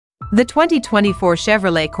The 2024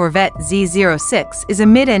 Chevrolet Corvette Z06 is a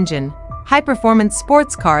mid-engine, high-performance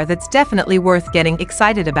sports car that's definitely worth getting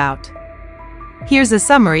excited about. Here's a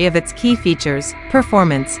summary of its key features.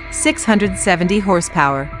 Performance: 670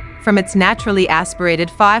 horsepower. From its naturally aspirated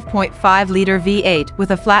 5.5-liter V8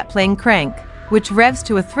 with a flat-plane crank, which revs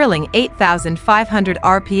to a thrilling 8,500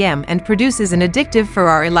 RPM and produces an addictive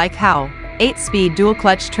Ferrari-like howl. 8-speed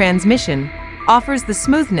dual-clutch transmission offers the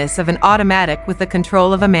smoothness of an automatic with the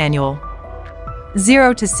control of a manual.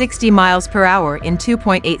 0 to 60 miles per hour in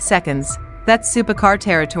 2.8 seconds. That's supercar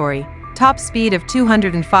territory. Top speed of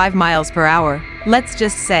 205 miles per hour. Let's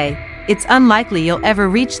just say, it's unlikely you'll ever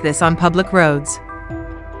reach this on public roads.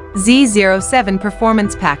 Z07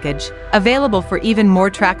 Performance Package, available for even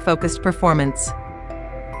more track-focused performance.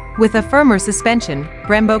 With a firmer suspension,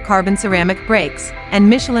 Brembo carbon ceramic brakes, and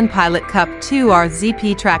Michelin Pilot Cup 2R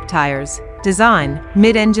ZP track tires. Design: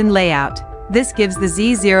 mid-engine layout. This gives the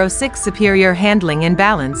Z06 superior handling and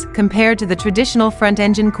balance compared to the traditional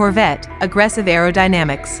front-engine Corvette. Aggressive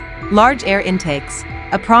aerodynamics, large air intakes,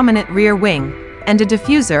 a prominent rear wing, and a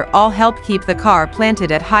diffuser all help keep the car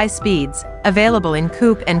planted at high speeds. Available in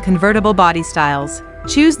coupe and convertible body styles.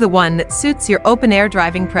 Choose the one that suits your open-air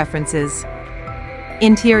driving preferences.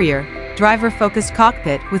 Interior: driver-focused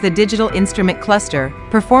cockpit with a digital instrument cluster,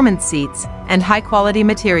 performance seats, and high-quality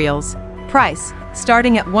materials. Price: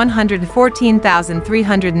 starting at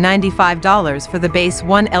 $114,395 for the base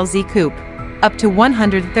 1LZ Coupe, up to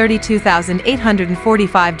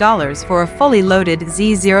 $132,845 for a fully loaded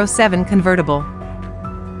Z07 convertible.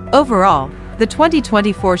 Overall, the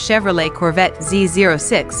 2024 Chevrolet Corvette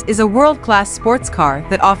Z06 is a world-class sports car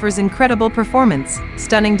that offers incredible performance,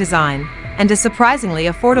 stunning design, and a surprisingly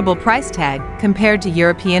affordable price tag compared to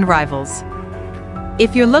European rivals.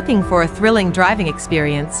 If you're looking for a thrilling driving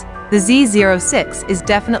experience, the Z06 is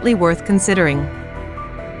definitely worth considering.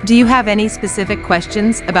 Do you have any specific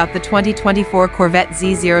questions about the 2024 Corvette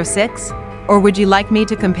Z06? Or would you like me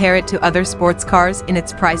to compare it to other sports cars in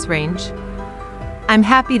its price range? I'm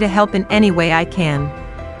happy to help in any way I can.